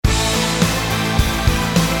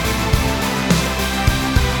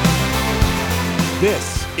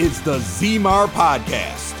This is the ZMAR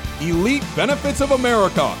Podcast. Elite Benefits of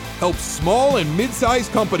America helps small and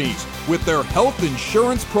mid-sized companies with their health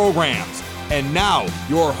insurance programs. And now,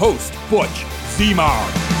 your host, Butch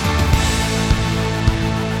ZMAR.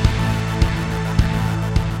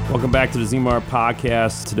 Welcome back to the ZMAR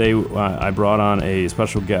Podcast. Today, I brought on a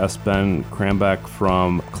special guest, Ben Krambeck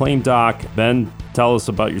from Krambeck. Ben, tell us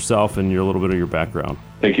about yourself and a little bit of your background.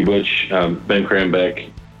 Thank you, Butch. Ben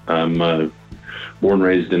Krambeck. I'm born and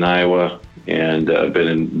raised in Iowa, and I've been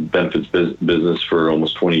in benefits business for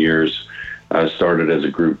almost 20 years. I started as a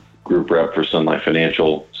group rep for Sun Life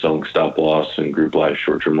Financial, selling stop loss and group life,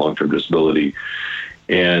 short-term, long-term disability,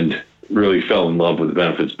 and really fell in love with the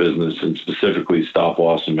benefits business, and specifically stop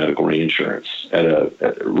loss and medical reinsurance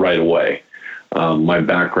right away. My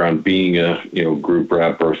background being a group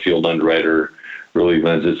rep or a field underwriter really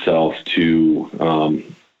lends itself to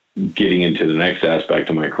getting into the next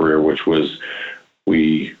aspect of my career, which was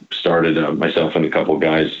we started, myself and a couple of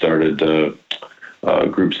guys started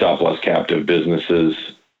group stop loss captive businesses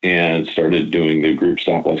and started doing the group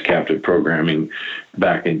stop loss captive programming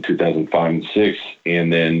back in 2005 and 6,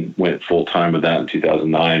 and then went full time with that in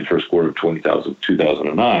 2009, first quarter of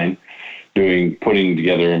 2009, putting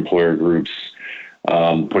together employer groups,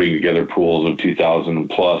 putting together pools of 2,000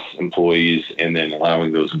 plus employees, and then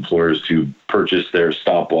allowing those employers to purchase their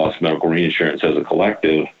stop loss medical reinsurance as a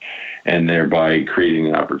collective, and thereby creating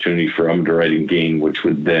an opportunity for underwriting gain, which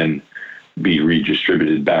would then be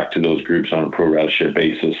redistributed back to those groups on a pro rata share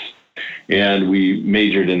basis. And we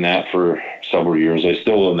majored in that for several years. I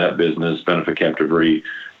still own that business, Benefit Captive Re.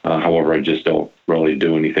 However, I just don't really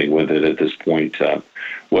do anything with it at this point.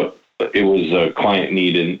 It was a client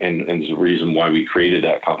need and the reason why we created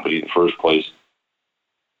that company in the first place.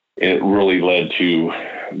 It really led to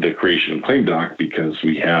the creation of Krambeck because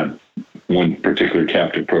we had one particular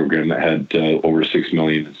captive program that had over $6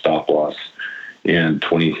 million in stop loss, and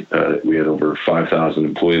we had over 5,000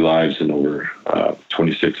 employee lives and over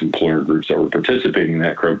 26 employer groups that were participating in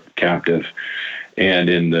that captive. And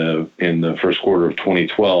in the first quarter of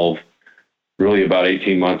 2012, really about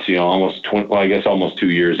 18 months, almost 2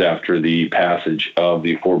 years after the passage of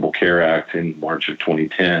the Affordable Care Act in March of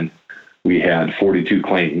 2010, we had 42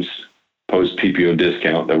 claims post PPO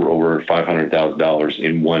discount that were over $500,000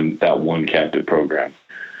 in that one captive program.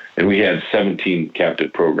 And we had 17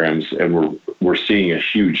 captive programs, and we're seeing a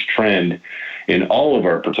huge trend in all of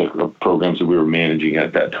our particular programs that we were managing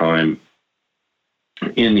at that time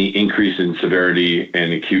in the increase in severity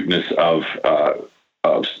and acuteness of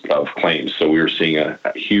claims. So we were seeing a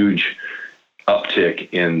huge uptick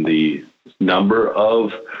in the number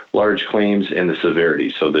of large claims and the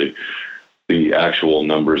severity. So the actual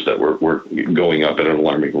numbers that were going up at an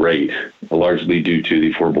alarming rate, largely due to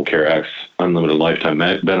the Affordable Care Act's unlimited lifetime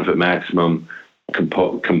benefit maximum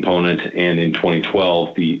component. And in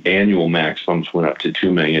 2012, the annual maximums went up to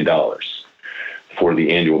 $2 million for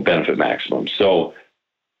the annual benefit maximum. So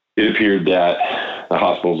it appeared that the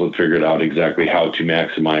hospitals had figured out exactly how to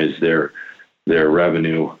maximize their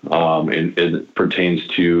revenue, and it pertains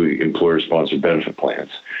to employer-sponsored benefit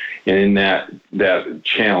plans. And in that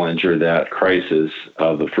challenge or that crisis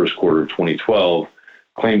of the first quarter of 2012,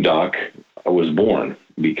 Krambeck was born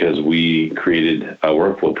because we created a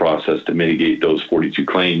workflow process to mitigate those 42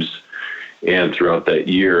 claims. And throughout that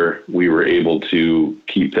year, we were able to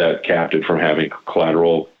keep that captive from having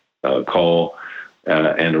collateral call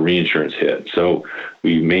and a reinsurance hit. So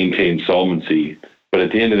we maintained solvency. But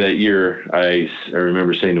at the end of that year, I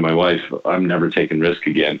remember saying to my wife, I'm never taking risk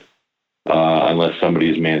again unless somebody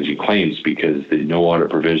is managing claims, because the no audit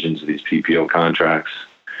provisions of these PPO contracts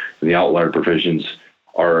and the outlier provisions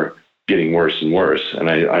are getting worse and worse. And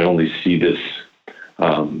I only see this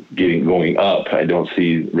going up. I don't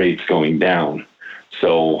see rates going down.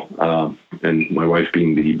 So, and my wife,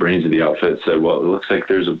 being the brains of the outfit, said, well, it looks like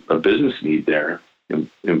there's a business need there.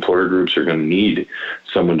 Employer groups are going to need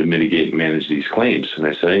someone to mitigate and manage these claims. And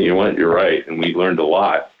I said, you know what, you're right. And we learned a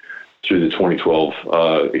lot through the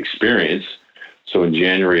 2012 experience. So in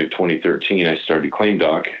January of 2013, I started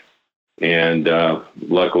Krambeck. And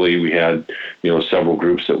luckily, we had several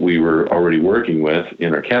groups that we were already working with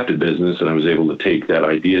in our captive business, and I was able to take that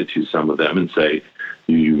idea to some of them and say,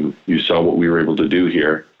 you saw what we were able to do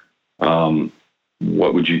here.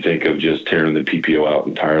 What would you think of just tearing the PPO out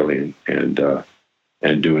entirely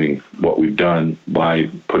and doing what we've done by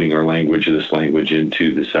putting this language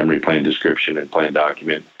into the summary plan description and plan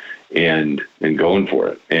document and going for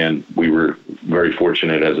it. And we were very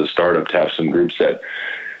fortunate as a startup to have some groups that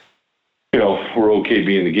we're okay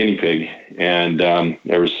being the guinea pig. And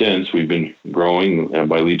ever since, we've been growing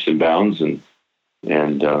by leaps and bounds and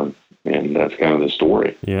And that's kind of the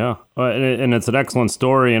story. Yeah, and it's an excellent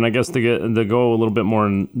story. And I guess to go a little bit more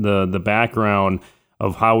in the background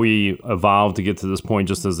of how we evolved to get to this point,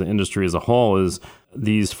 just as the industry as a whole, is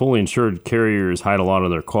these fully insured carriers hide a lot of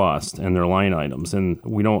their costs and their line items, and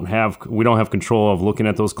we don't have control of looking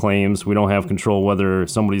at those claims. We don't have control whether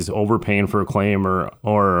somebody's overpaying for a claim or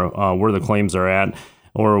where the claims are at,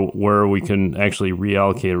 or where we can actually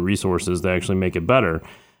reallocate resources to actually make it better.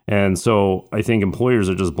 And so I think employers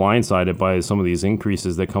are just blindsided by some of these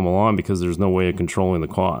increases that come along because there's no way of controlling the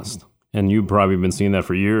cost. And you've probably been seeing that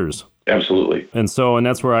for years. Absolutely. And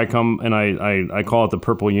that's where I come, and I call it the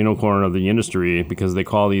purple unicorn of the industry, because they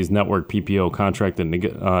call these network PPO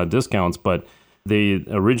contracted discounts, but they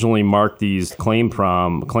originally marked these claims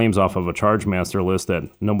off of a charge master list that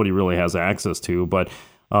nobody really has access to. But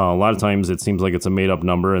a lot of times it seems like it's a made up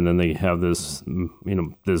number, and then they have this,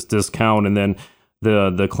 this discount, and then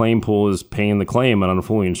the claim pool is paying the claim, and on a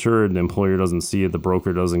fully insured, the employer doesn't see it, the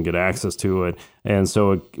broker doesn't get access to it. And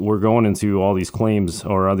so we're going into all these claims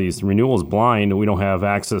or all these renewals blind, and we don't have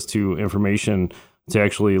access to information to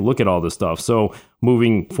actually look at all this stuff. So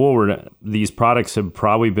moving forward, these products have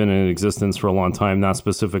probably been in existence for a long time, not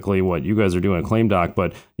specifically what you guys are doing at ClaimDoc,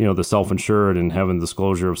 but the self-insured and having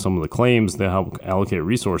disclosure of some of the claims that help allocate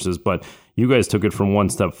resources. But you guys took it from one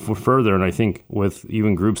step further, and I think with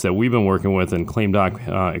even groups that we've been working with and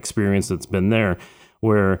ClaimDoc experience that's been there,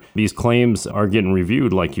 where these claims are getting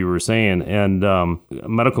reviewed, like you were saying, and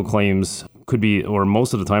medical claims could be, or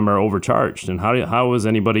most of the time, are overcharged. And how is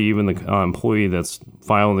anybody, even the employee that's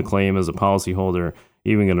filing the claim as a policyholder,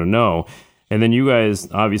 even going to know? And then you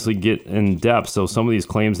guys obviously get in depth. So some of these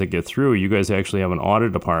claims that get through, you guys actually have an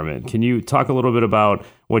audit department. Can you talk a little bit about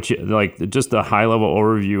what just a high level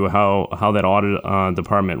overview of how that audit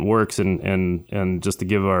department works, and just to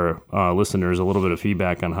give our listeners a little bit of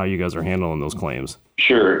feedback on how you guys are handling those claims?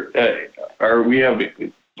 Sure. We have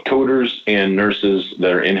coders and nurses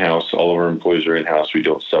that are in-house. All of our employees are in-house. We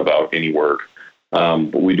don't sub out any work.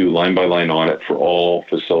 But we do line-by-line audit for all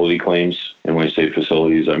facility claims. And when I say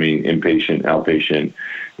facilities, I mean inpatient, outpatient,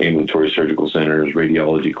 ambulatory surgical centers,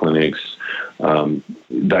 radiology clinics,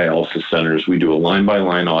 dialysis centers. We do a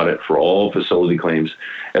line-by-line audit for all facility claims,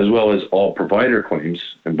 as well as all provider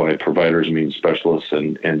claims. And by providers, I mean specialists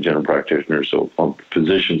and general practitioners. So on the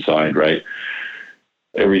physician side, right,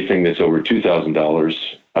 everything that's over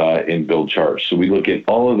 $2,000 in billed charge. So we look at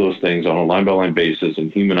all of those things on a line-by-line basis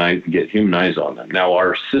and get human eyes on them. Now,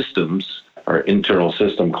 our systems, our internal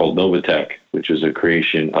system called Novatech, which is a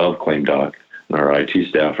creation of ClaimDoc and our IT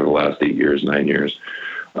staff for the last 9 years,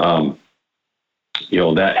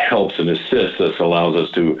 that helps and assists us, allows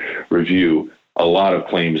us to review a lot of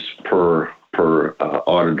claims per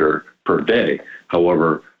auditor per day.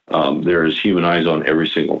 However, there is human eyes on every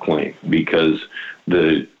single claim, because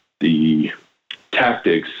the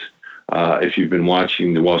tactics, if you've been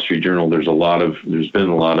watching the Wall Street Journal, there's been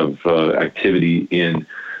a lot of activity in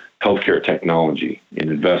healthcare technology, in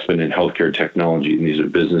investment in healthcare technology, and these are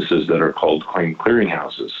businesses that are called claim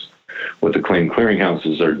clearinghouses. What the claim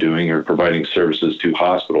clearinghouses are doing are providing services to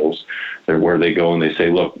hospitals. They're where they go and they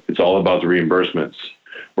say, look, it's all about the reimbursements.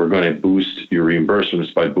 We're going to boost your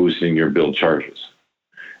reimbursements by boosting your billed charges.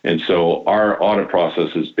 And so our audit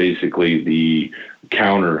process is basically the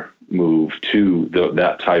counter move to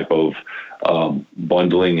that type of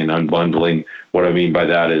bundling and unbundling. What I mean by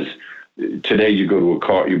that is, today you go to a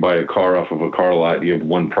car, you buy a car off of a car lot, you have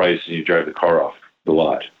one price and you drive the car off the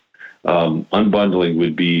lot. Unbundling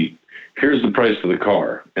would be, here's the price of the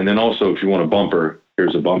car. And then also, if you want a bumper,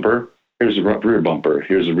 here's a rear bumper,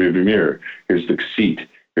 here's a rear view mirror, here's the seat,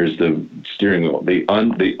 here's the steering wheel. They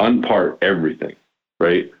unpart everything,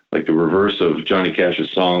 right? Like the reverse of Johnny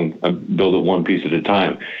Cash's song, build it one piece at a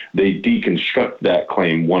time. They deconstruct that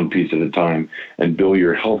claim one piece at a time and bill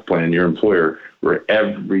your health plan, your employer, for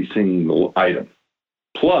every single item.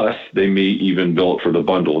 Plus, they may even bill it for the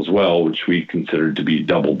bundle as well, which we consider to be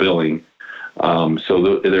double billing.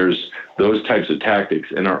 So there's those types of tactics,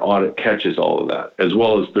 and our audit catches all of that, as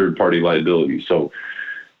well as third-party liability. So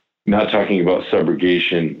not talking about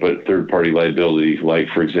subrogation, but third-party liability, like,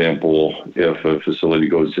 for example, if a facility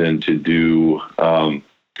goes in to do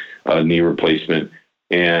a knee replacement,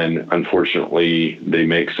 and unfortunately they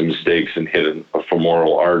make some mistakes and hit a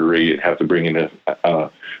femoral artery and have to bring in a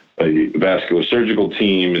vascular surgical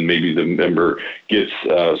team, and maybe the member gets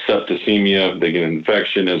septicemia, they get an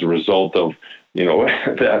infection as a result of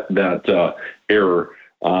that error.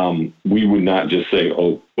 We would not just say,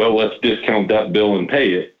 oh, well, let's discount that bill and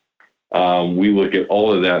pay it. We look at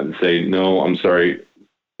all of that and say, no, I'm sorry,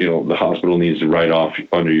 the hospital needs to write off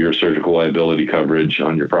under your surgical liability coverage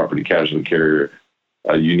on your property casualty carrier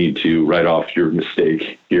you need to write off your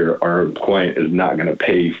mistake here. Our client is not going to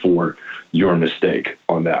pay for your mistake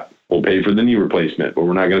on that. We'll pay for the knee replacement, but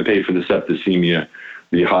we're not going to pay for the septicemia,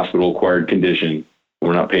 the hospital-acquired condition.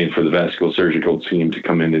 We're not paying for the vascular surgical team to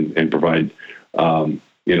come in and provide,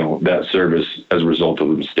 that service as a result of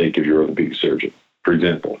the mistake of your orthopedic surgeon, for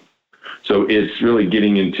example. So it's really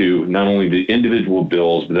getting into not only the individual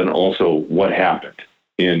bills, but then also what happened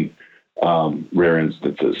in rare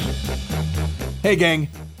instances. Hey gang,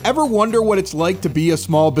 ever wonder what it's like to be a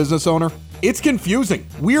small business owner? It's confusing,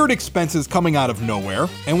 weird expenses coming out of nowhere,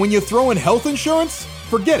 and when you throw in health insurance,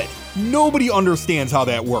 forget it. Nobody understands how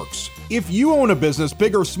that works. If you own a business,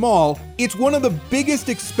 big or small, it's one of the biggest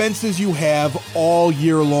expenses you have all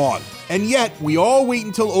year long. And yet, we all wait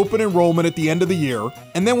until open enrollment at the end of the year,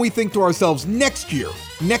 and then we think to ourselves, next year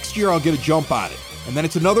I'll get a jump on it. And then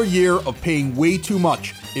it's another year of paying way too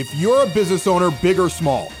much. If you're a business owner, big or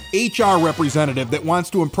small, HR representative that wants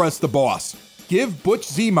to impress the boss, give Butch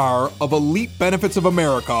Zemar of Elite Benefits of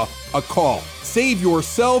America a call. Save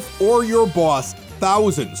yourself or your boss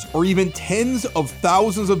thousands or even tens of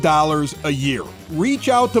thousands of dollars a year. Reach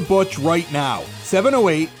out to Butch right now,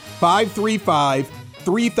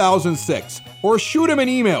 708-535-3006, or shoot him an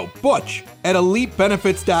email,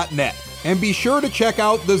 butch@elitebenefits.net. And be sure to check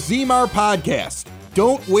out the Zemar podcast.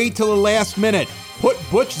 Don't wait till the last minute. Put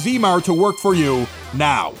Butch Zemar to work for you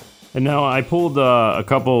now. And now I pulled a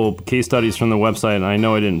couple case studies from the website, and I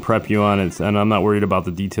know I didn't prep you on it, and I'm not worried about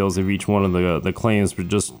the details of each one of the claims, but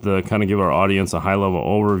just to kind of give our audience a high-level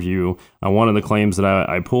overview. On one of the claims that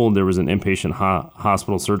I pulled, there was an inpatient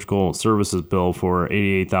hospital surgical services bill for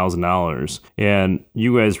 $88,000, and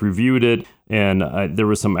you guys reviewed it, and there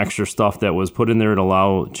was some extra stuff that was put in there to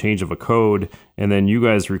allow change of a code, and then you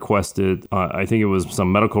guys requested, I think it was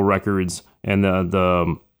some medical records, and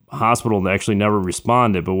the hospital actually never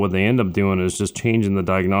responded, but what they end up doing is just changing the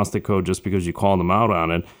diagnostic code just because you called them out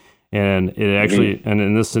on it. And it actually, and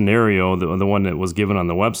in this scenario, the one that was given on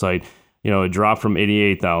the website, it dropped from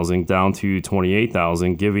 88,000 down to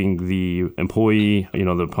 28,000, giving the employee,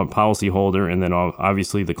 the policy holder, and then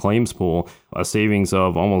obviously the claims pool, a savings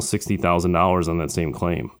of almost $60,000 on that same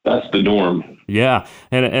claim. That's the norm. Yeah,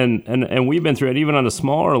 and we've been through it even on a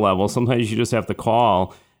smaller level. Sometimes you just have to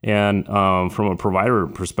call. And from a provider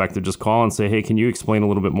perspective, just call and say, hey, can you explain a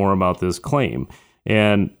little bit more about this claim?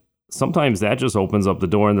 And sometimes that just opens up the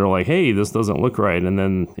door and they're like, hey, this doesn't look right. And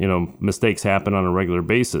then, mistakes happen on a regular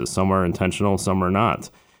basis. Some are intentional, some are not.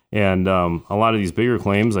 And a lot of these bigger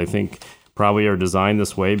claims, I think, probably are designed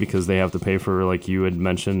this way because they have to pay for, like you had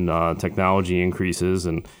mentioned, technology increases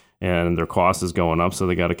and their cost is going up. So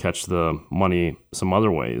they got to catch the money some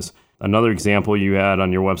other ways. Another example you had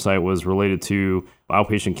on your website was related to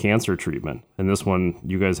outpatient cancer treatment. And this one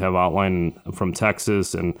you guys have outlined from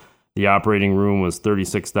Texas, and the operating room was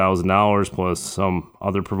 $36,000 plus some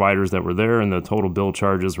other providers that were there, and the total bill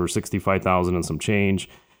charges were $65,000 and some change.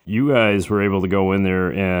 You guys were able to go in there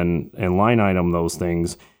and line item those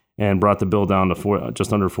things and brought the bill down to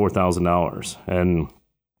just under $4,000. And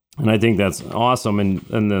I think that's awesome. And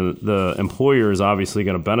the employer is obviously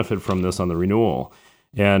going to benefit from this on the renewal.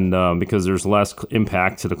 And because there's less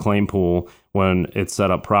impact to the claim pool when it's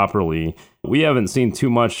set up properly. We haven't seen too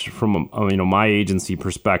much from my agency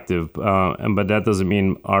perspective, but that doesn't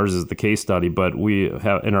mean ours is the case study. But we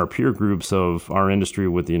have in our peer groups of our industry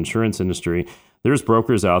with the insurance industry, there's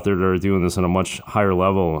brokers out there that are doing this on a much higher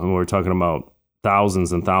level, and we're talking about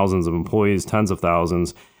thousands and thousands of employees, tens of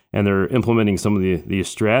thousands, and they're implementing some of these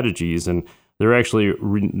strategies and. They're actually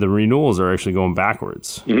the renewals are actually going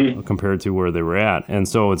backwards compared to where they were at, and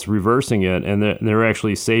so it's reversing it, and they're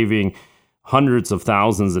actually saving hundreds of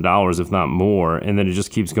thousands of dollars, if not more, and then it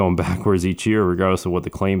just keeps going backwards each year, regardless of what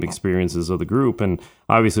the claim experience is of the group. And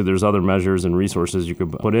obviously, there's other measures and resources you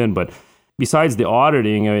could put in, but besides the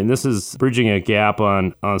auditing, this is bridging a gap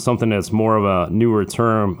on something that's more of a newer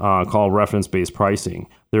term called reference-based pricing.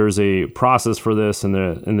 There's a process for this, and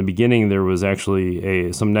in the beginning, there was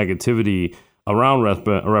actually some negativity around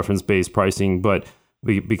reference-based pricing, but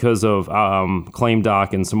because of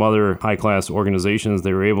ClaimDoc and some other high-class organizations,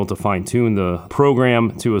 they were able to fine-tune the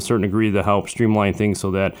program to a certain degree to help streamline things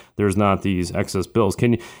so that there's not these excess bills.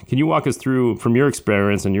 Can you walk us through, from your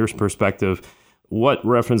experience and your perspective, what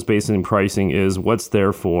reference-based pricing is, what's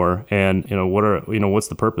there for, and what's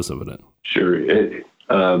the purpose of it? Sure.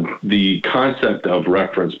 The concept of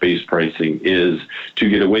reference-based pricing is to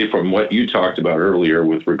get away from what you talked about earlier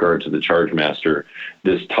with regard to the charge master,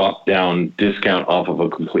 this top-down discount off of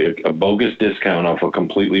a bogus discount off a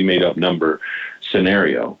completely made-up number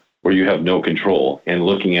scenario where you have no control, and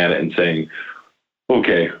looking at it and saying,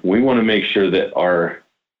 okay, we want to make sure that our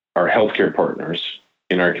healthcare partners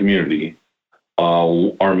in our community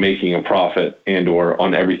are making a profit and or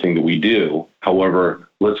on everything that we do. However,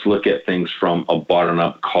 let's look at things from a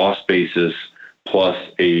bottom-up cost basis plus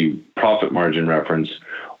a profit margin reference,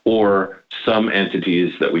 or some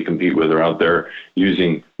entities that we compete with are out there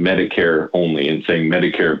using Medicare only and saying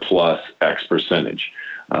Medicare plus X percentage.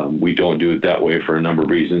 We don't do it that way for a number of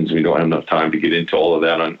reasons. We don't have enough time to get into all of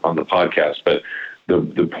that on the podcast. But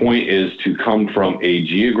the point is to come from a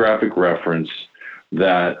geographic reference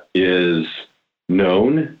that is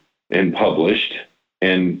known and published,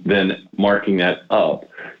 and then marking that up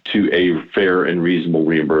to a fair and reasonable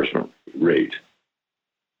reimbursement rate.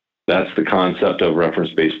 That's the concept of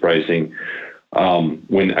reference-based pricing.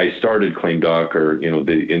 When I started ClaimDoc, or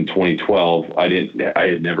in 2012, I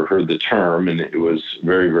had never heard the term, and it was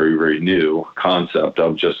very, very, very new concept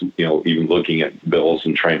of just even looking at bills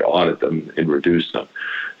and trying to audit them and reduce them.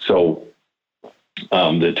 So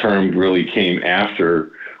the term really came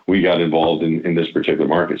after we got involved in this particular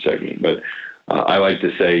market segment. But I like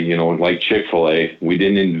to say, like Chick-fil-A, we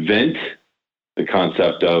didn't invent the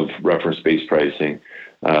concept of reference-based pricing.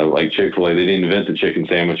 Like Chick-fil-A, they didn't invent the chicken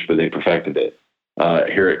sandwich, but they perfected it.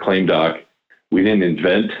 Here at ClaimDoc, we didn't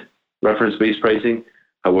invent reference-based pricing.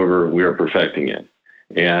 However, we are perfecting it.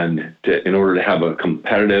 And in order to have a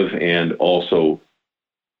competitive and also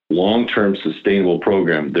long-term sustainable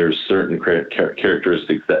program, there's certain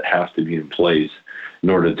characteristics that have to be in place in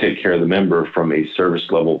order to take care of the member from a service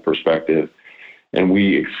level perspective. And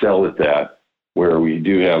we excel at that, where we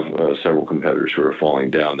do have several competitors who are falling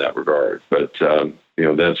down that regard. But,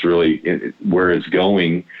 that's really where it's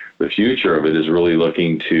going. The future of it is really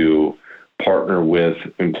looking to partner with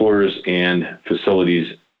employers and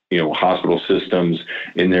facilities, hospital systems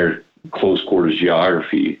in their close quarters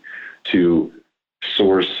geography to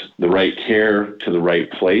source the right care to the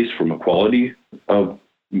right place from a quality of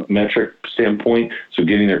metric standpoint. So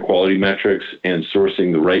getting their quality metrics and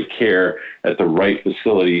sourcing the right care at the right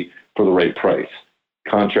facility for the right price.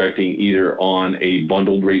 Contracting either on a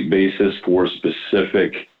bundled rate basis for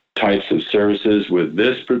specific types of services with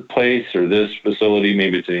this place or this facility.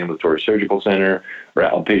 Maybe it's an ambulatory surgical center or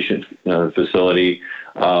outpatient facility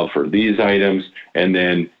for these items, and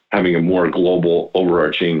then having a more global,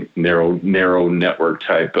 overarching, narrow network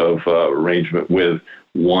type of arrangement with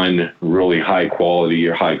one really high quality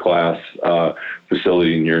or high class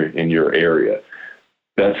facility in your area.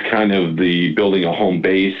 That's kind of the building a home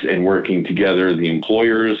base and working together, the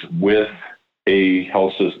employers with a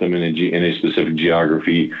health system in a specific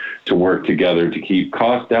geography to work together to keep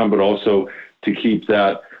costs down, but also to keep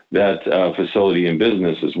that facility in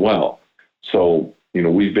business as well. So,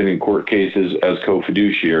 we've been in court cases as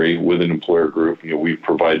co-fiduciary with an employer group. We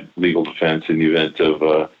provide legal defense in the event of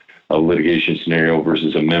a litigation scenario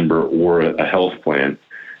versus a member or a health plan.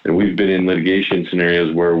 And we've been in litigation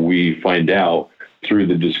scenarios where we find out through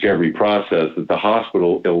the discovery process that the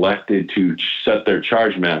hospital elected to set their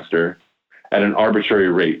charge master at an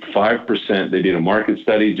arbitrary rate, 5%. They did a market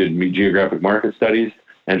study, did geographic market studies,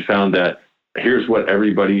 and found that here's what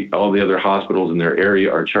all the other hospitals in their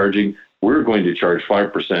area are charging. We're going to charge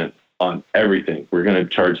 5% on everything. We're going to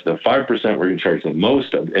charge the 5%. We're going to charge the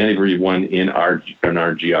most of everyone in our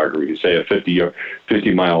geography, say a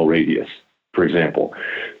 50-mile radius, for example.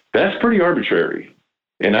 That's pretty arbitrary.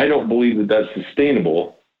 And I don't believe that that's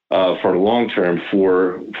sustainable for the long term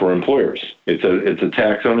for employers. It's a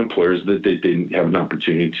tax on employers that they didn't have an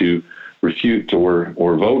opportunity to refute or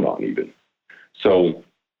vote on even. So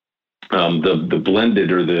the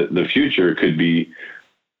blended or the future could be,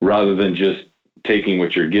 rather than just taking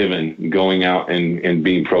what you're given, going out and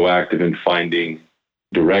being proactive and finding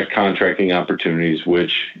direct contracting opportunities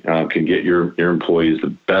which can get your employees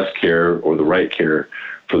the best care or the right care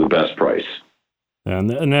for the best price.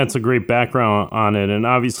 And that's a great background on it. And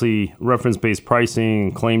obviously, reference-based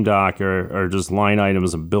pricing, ClaimDoc are just line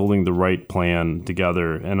items of building the right plan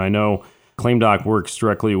together. And I know ClaimDoc works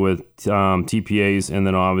directly with TPAs and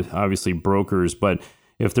then obviously brokers. But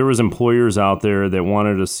if there was employers out there that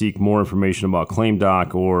wanted to seek more information about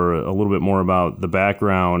ClaimDoc or a little bit more about the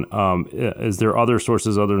background, is there other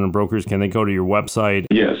sources other than brokers? Can they go to your website?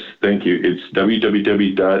 Yes, thank you. It's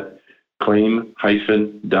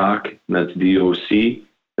www.claim-doc, and that's DOC,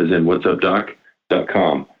 as in what's up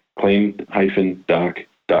doc.com.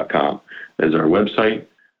 claim-doc.com is our website.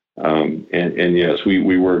 And yes,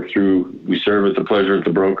 we serve at the pleasure of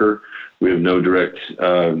the broker. We have no direct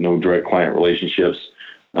client relationships.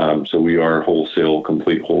 So we are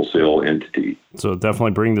complete wholesale entity. So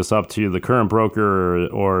definitely bring this up to the current broker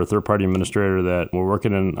or third-party administrator that we're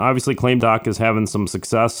working in. Obviously, ClaimDoc is having some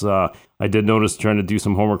success. I did notice, trying to do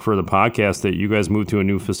some homework for the podcast, that you guys moved to a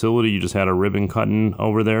new facility. You just had a ribbon cutting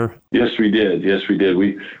over there. Yes, we did.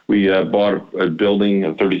 We bought a building,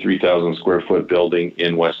 a 33,000 square foot building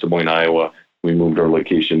in West Des Moines, Iowa. We moved our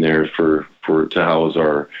location there to house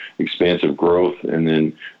our expansive growth, and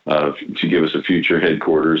then to give us a future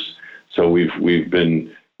headquarters. So we've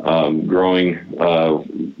been growing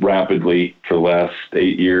rapidly for the last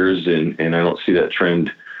 8 years, and I don't see that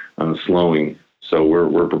trend slowing. So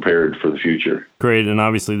we're prepared for the future. Great, and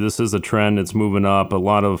obviously this is a trend. It's moving up. A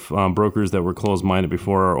lot of brokers that were closed-minded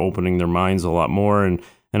before are opening their minds a lot more, and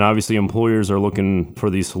obviously employers are looking for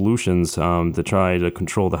these solutions to try to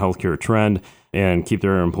control the healthcare trend and keep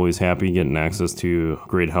their employees happy, getting access to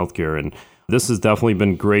great healthcare. And this has definitely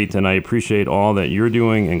been great, and I appreciate all that you're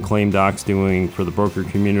doing and ClaimDoc's doing for the broker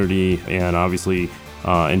community, and obviously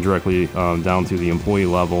indirectly down to the employee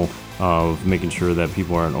level of making sure that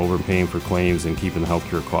people aren't overpaying for claims and keeping the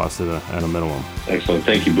healthcare costs at a minimum. Excellent.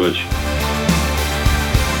 Thank you, Butch.